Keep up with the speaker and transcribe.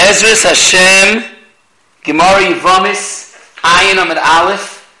Be'ezras Hashem, Gemara Yevamis, Ayin Amid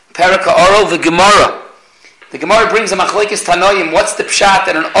Aleph, Perika Oral, the Gemara. The Gemara brings a machlekes Tanoim. What's the pshat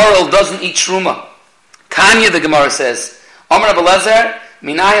that an oral doesn't eat truma? Tanya, the Gemara says, Amar Rabbi Lezer,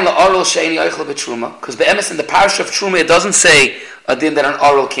 Minayin la'oral she'eni oichel b'truma. Because be'emes in the parasha of truma, it doesn't say a din that an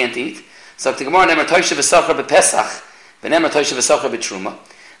oral can't eat. So the Gemara, Nemer Toisha v'sachar b'pesach, v'nemer Toisha v'sachar b'truma.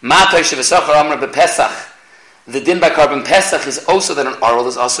 Ma Toisha v'sachar Amar b'pesach. The din by carbon pesach is also that an oral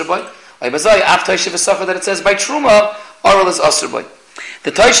is asur by. Oibazai, af Toisha v'sachar that it says by truma, oral is asur by.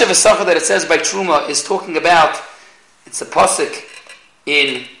 The Toisha v'sachar that it says by truma is talking about, it's a pasuk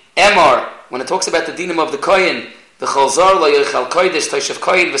in Emor, when it talks about the dinim of the kohen, the chalzar la yochel kodesh, Toishav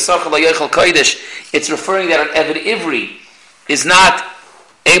kohen v'sachar la yochel kodesh, it's referring that an Eved Ivri is not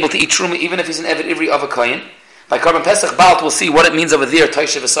able to eat truma even if he's an Eved Ivri of a kohen. By Karban Pesach Balt, we'll see what it means over there,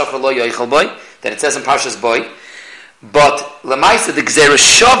 Toishav v'sachar la yochel boy, that it says in Parshas Boy. But Lamaisa, the Gzera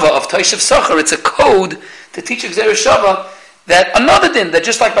Shava of Toishav Sachar, it's a code to teach a Gzera Shava that another din, that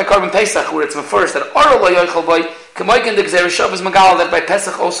just like by Karban Pesach, where it's first that oral la yochel boy, Kamoikin the Gzera Shava is Magal, that by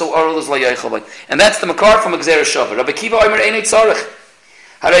Pesach also oral is la yochel boy. And that's the Makar from a Gzera Shava. Rabbi Kiva Omer Einei Tzarech.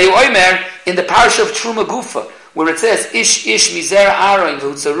 Harayu Omer, in the parasha of Truma Gufa, where it says, Ish Mizera Aron,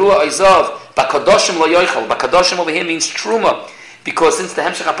 V'hutzarua Oizav, Bakadoshim la yochel. Bakadoshim over here means Truma, because since the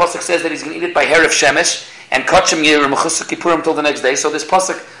Hemshech HaPasuk says that he's going to eat it by Herav Shemesh, and Kachim Yer Mechusar Kippurim till the next day, so this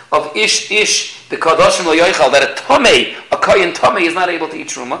pasuk of Ish, the Kadoshim lo yochel, that a kohen Tomei is not able to eat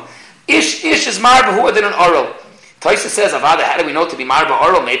truma. Ish is marba who than an oral. Taisa says, Avada, how do we know to be marba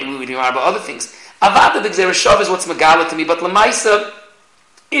oral? Maybe we would be marba other things. Avada, the Gzera Shav is what's megala to me, but Lamaisa,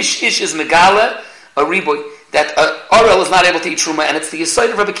 Ish is megala, a riboy, that oral is not able to eat truma, and it's the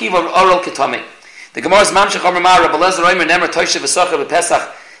Yesod of Rabbi Kiva of oral ketomei. The Gemara's Mamshech Omer Mar, Rabbi Lezer Omer, Nemer Toisha v'sachar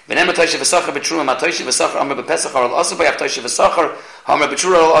b'Pesach, v'nemer Toisha v'sachar b'Truma, ma Toisha v'sachar Amar b'Pesach oral asur by, af Toisha v'sachar Amar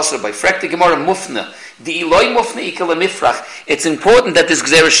b'Truma oral asur by. Frek the Gemara Mufna, the Eloi Mufna ikel mifrach. It's important that this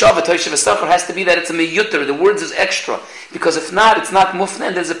Gzera Shava Toisha v'sachar has to be that it's a meyuter, the words is extra, because if not, it's not Mufna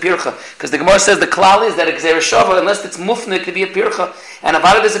and there's a pircha. Because the Gemara says the klal is that a Gzera Shava, unless it's Mufna, it could be a pircha. And if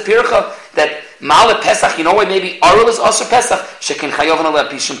there's a pircha that Mala Pesach, you know why maybe oral is asur Pesach, shekin chayovan ala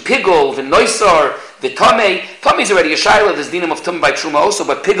pishim pigol v'noisar. The Tomei is already a shayla. There's dinam of Tum by Truma also,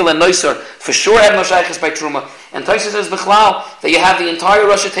 but Pigel and Neusar for sure have no shaykhs by Truma. And Taisa says B'chlal that you have the entire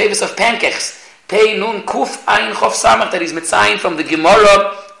Rosh Tevis of pancakes. Pei Nun Kuf Ayin Chof Samach that he's mitzayin from the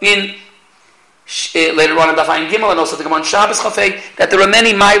Gemara in later on in Daf Ayin Gimel and also the Gemara in Shabbos Chafei that there are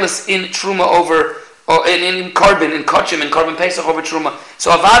many milas in Truma over in Carbon, in Kachim, in Carbon Pesach over Truma.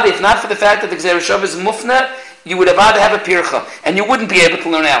 So Avad, if not for the fact that the Gzera Shav is Mufna, you would Avad have a Pircha and you wouldn't be able to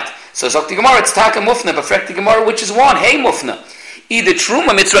learn out. So Zok the Gemara, it's Taka Mufna, but Frek the Gemara, which is one? Hey Mufna. Either Truma,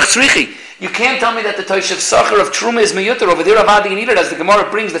 Mitzrach Tzrichi. You can't tell me that the Toishav Sachar of Truma is Meyuter. Over there, Avadi and Eder, as the Gemara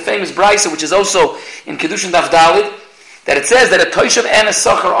brings the famous Brisa, which is also in Kedushin Daf Dalid, that it says that a Toishav and a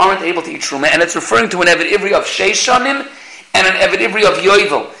Sachar aren't able to eat Truma, and it's referring to an Eved Ivri of Sheishanim and an Eved Ivri of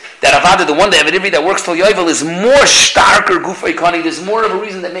Yovel. That Avada, the one, the Eved Ivri that works till Yovel, is more starker Gufay Kani. There's more of a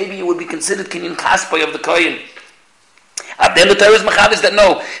reason that maybe it would be considered Kinyan Kaspay of the Kohen. Then the Torah is machadish that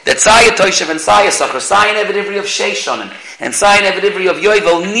no, that Saya Toishav and Saya Sachar, Saya and Eved Ivri of Sheishanim, and Saya and Eved Ivri of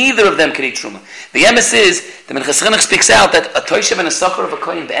Yovel, neither of them can eat Truma. The emes is, the Minchas Chinuch speaks out that a Toishav and a Sachar of a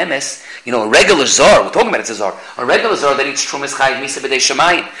Kohen be'emes, a regular Zar, we're talking about it's a Zar, a regular Zar that eats Truma is Chayiv Misa B'dei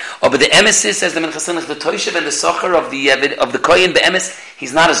Shemayim. But the emes is, says the Minchas Chinuch, the Toishav and the Sachar of the Kohen be'emes,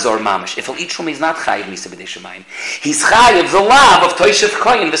 he's not a Zar mamish. If he'll eat Truma, he's not Chayiv Misa B'dei Shemayim. He's Chayiv, the lav of Toishav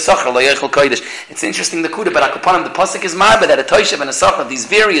Kohen, the Sachar, Lo Yochel Kodesh. It's interesting, the Kuda, but Akupanim, the Pasuk is Marba, that a Toishav and a Sachar, these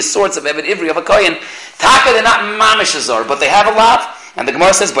various sorts of Eved Ivri of a Kohen, Taka, they're not mamish a Zar, but they have a lav. And the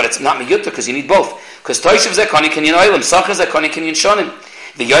Gemara says, but it's not miyuta because you need both. Because Toishav zeh kani kinyan oilim, Sachar zeh kani kinyan shonim.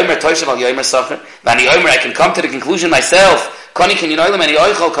 The yomer Toishav al yomer Sachar. Vani yomer, I can come to the conclusion myself. Kani kinyan oilim, ani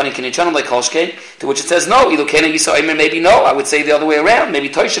oichal, kani kinyan shonim, like Kolshkein. To which it says, no, ilu kena yisa oimer, maybe no. I would say the other way around. Maybe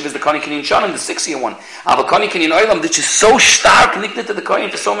Toishav is the kani kinyan shonim, the 6-year one. But kani kinyan oilim, which is so stark connected to the Kohen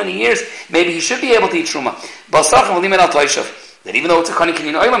for so many years, maybe he should be able to eat Truma. But Sachar v'limen al Toishav. That even though it's a kani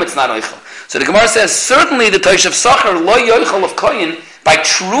kinyan oilim, it's not oichal. So the Gemara says, certainly the Toishav Sachar, lo yoichal of Kohen, by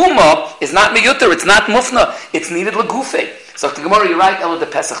Truma is not miyuter, it's not mufna, it's needed lagufe. So the Gemara, you're right, Ela de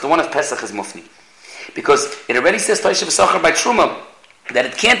Pesach, the one of Pesach is mufni. Because it already says Toishav Sachar by Truma, that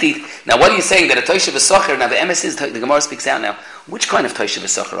it can't eat. Now what are you saying, that a Toishav Sachar, now the emes is, the Gemara speaks out now, which kind of Toishav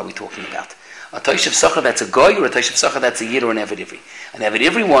Sachar are we talking about? A Toishav Sachar that's a goy, or a Toishav Sachar that's a yid or an Eved Ivri? An Eved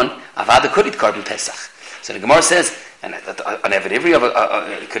Ivri one, Avada could eat Carbon Pesach. So the Gemara says, an Eved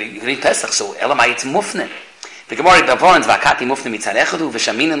Ivri could eat Pesach, so Elamai it's mufne. The Gemara Bavon's Vakati Mufni Mitzarechadu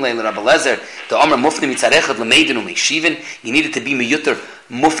V'Shaminin Leil Rabbi Lezer the Omer Mufni Mitzarechad L'Meidinu Meishivin. You needed to be miyuter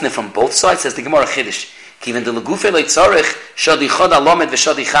mufne from both sides. Says the Gemara Chiddush. Kiven de Legufe Leitzarech Shadi Chad Alamed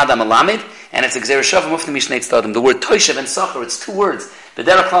V'Shadi Chad Amalamed. And it's Gzeir Shav Mufni Mishnei Tzadim. The word Toishav and Sachar, it's two words. The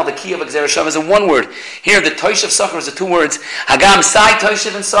Derech the key of Gzeir Shav is a one word. Here the Toishav Sachar is a two words. Hagam Sai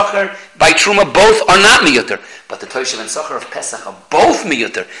Toishav and Sachar by Truma both are not miyuter. But the Toishav and Sachar of Pesach are both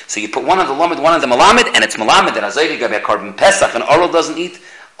miyuter. So you put one on the Lamed, one on the Malamed, and it's Malamed that Azayvi Gabi Karban Pesach, and Oral doesn't eat.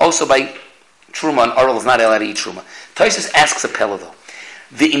 Also by Truma, and Oral is not allowed to eat Truma. Toishav asks a Pella though.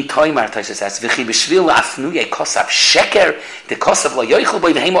 The in Toimar Toishav asks, V'chi b'shvil afnuye kosav sheker, the kosav la yoichel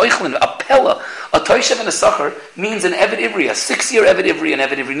boy v'heim oichlin, a Pella. A Toishav and a Sachar means an Eved Ivri, a 6-year Eved Ivri, an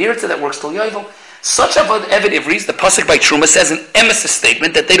Eved Ivri near to that works till Yovel. Such of an Eved Ivris, the Pasuk by Truma says an emesis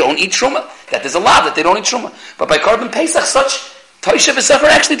statement that they don't eat Truma. That there's a law that they don't eat Truma. But by Karban Pesach, such Toishav V'Sachar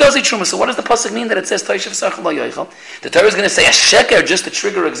actually does eat Truma. So what does the Pasuk mean that it says Toishav V'Sachar Lo Yoichel? The Torah is going to say a sheker just to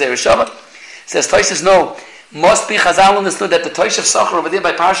trigger a Gzeir Shava. Says Toishav, no. Must be Chazal understood that the Toishav Sachar over there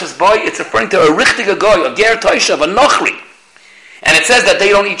by Parshas Boy, it's referring to a Richtiga Goy, a Ger Toishav, a Nochri. And it says that they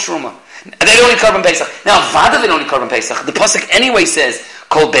don't eat Truma. They don't eat Karban Pesach. Now, Vada they don't eat Karban Pesach. The Pasuk anyway says,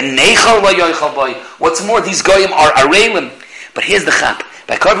 Kol Beneichal Lo Yoichel Boy. What's more, these Goyim are Arelim. But here's the chap.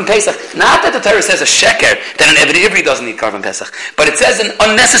 By Karban Pesach, not that the Torah says a sheker, that an Eved Ivri doesn't eat Karban Pesach, but it says an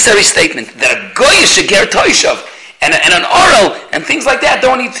unnecessary statement, that a Goyish, a Ger Toishav, and an Oral, and things like that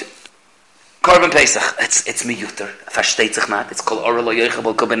don't eat Karban Pesach. It's miyuter. Versteht sich not. It's called Oral Lo Yoichel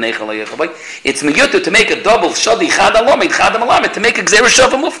Boy, Kol Beneichal Lo Yoichel Boy. It's miyuter to make a double, Shadi Chad Alamed, Chad Amalamed, to make a Gzeir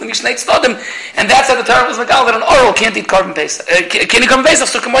Shav Mufni Mishnei Tzadim, and that's how the Torah was megal that an Oral can't eat Karban Pesach. Can eat Karban Pesach,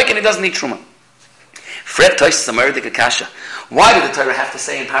 so Kamoik, and he doesn't eat Truma. Fred Tosh Samardik Akasha. Why did the Torah have to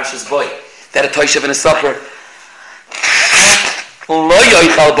say in Parshas Boy that a Toishav and a Sachar Lo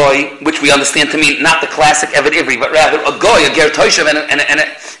Yoichel Boy, which we understand to mean not the classic Eved Ivri, but rather a Goy, a Ger Toishav, and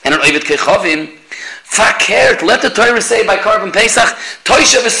an Ovid Kechavim? Fakert, let the Torah say by Karban Pesach,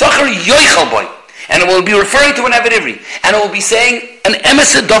 Toishav and Sachar Yoichel Boy. And it will be referring to an Eved Ivri. And it will be saying an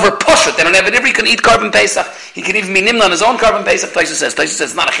emesid dover poshut, that an Eved Ivri can eat Karban Pesach. He can even be nimna on his own Karban Pesach. Taisa says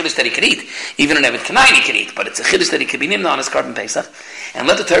it's not a chiddush that he can eat. Even an Eved Kanain he can eat, but it's a chiddush that he can be nimna on his Karban Pesach. And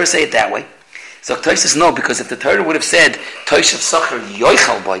let the Torah say it that way. So Taisa says no, because if the Torah would have said Toishav Sachar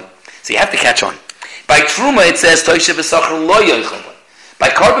Yoichel Boy, so you have to catch on. By Truma it says Toishav Sachar Lo Yoichel Boy. By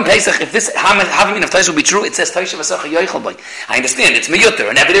Karban Pesach, if this having of Toishav will be true, it says Toishav Sachar Yoichel Boy. I understand it's miyuter,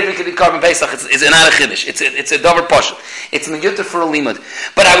 and Eved Ivri can eat Karban Pesach. It's not a chiddush. It's a dover poshut. It's miyuter for a limud.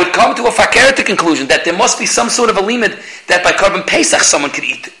 But I would come to a fakeratic conclusion that there must be some sort of a limud that by Karban Pesach someone could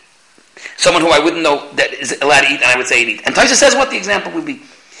eat. Someone who I wouldn't know that is allowed to eat, and I would say eat. And Toishav says what the example would be.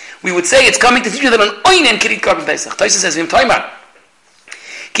 We would say it's coming to teach you that an oinen can eat Karban Pesach. Toishav says Vim Toimar.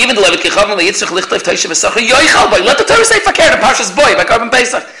 Given the Levet Kechavim leYitzchak Lichtayv Toishav V'Sachar Yoichel Boy. Let the Torah say fakir in Parshas Boy by Karban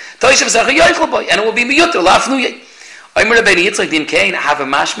Pesach. Toishav V'Sachar Yoichel Boy, and it will be miyuter la'afnuye. Omer Rabbeinu Yitzchak Din Kain have a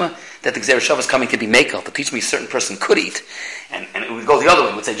mashma that the Gzeir Shav is coming to be makel to teach me a certain person could eat, and it would go the other way.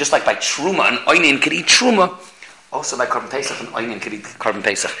 It would say just like by Truma an oinen could eat Truma, also by Karban Pesach an oinen could eat Karban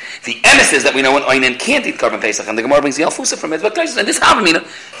Pesach. The emes is that we know an oinen can't eat Karban Pesach, and the Gemara brings the Alfusa from it. But and this Havamina,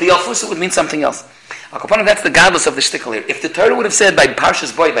 the Alfusa would mean something else. That's the godless of the shtickle here. If the Torah would have said by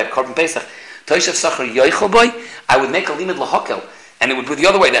Parshas Boy, by Karban Pesach, Toishav Sachar Yoichel Boy, I would make a limit lahakel, and it would be the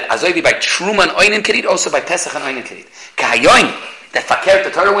other way, that Azoivi by Truma and Oinen Kerit, also by Pesach and Oinen Kerit. Kahayoin, that Fakert,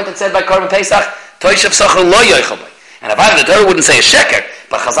 the Torah went and said by Karban Pesach, Toishav Sachar Lo Yoichel Boy. And about it, the Torah wouldn't say a sheker,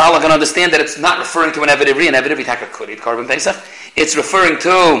 but Chazal are going to understand that it's not referring to an Eved Ivri, and Eved Ivri Taka could eat Karban Pesach. It's referring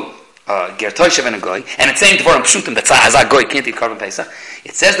to Ger Toishav and a Goy, and it's saying Dvarim Pshutim that Tzahazah Goy can't eat Karban Pesach.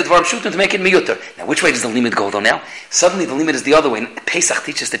 It says the Dvarim Pshutim to make it miyuter. Now, which way does the limit go though now? Suddenly the limit is the other way. Pesach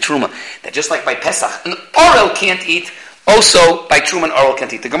teaches the Truma that just like by Pesach, an Orel can't eat, also by Truma an Orel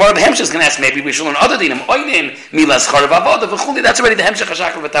can't eat. The Gemara B'Hemshech is going to ask, maybe we should learn other dinim. Oinem, Milas Charav Avodah, V'chuli, that's already the Hemshech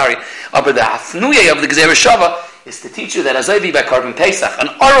HaShachar V'Tari. But the Hafnuye of the Gzeir Shava is to teach you that Azoivi by Karban Pesach, an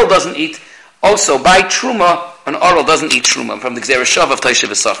Orel doesn't eat, also by Truma, an Oral doesn't eat Truma from the Gzeir Shav of Toishav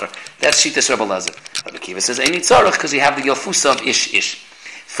V'Sachar. That's Shittas Rebbe Lazar. Rabbi Kiva says, Ein Tzarech, because you have the Yalfusa of Ish.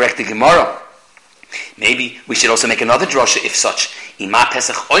 Frek the Gemara. Maybe we should also make another drasha if such. Ima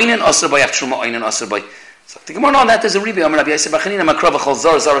Pesach Oinen Asr Boy, Av Truma Oinen Asr Boy. So the Gemara on that there's a Rebbe, Amar Rabbi Yosef Bachanina, Makrava Chol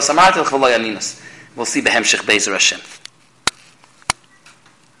Zor, Zor Samartel, Chol Lo Yaninas. We'll see Behemshech Be'ezer Hashem.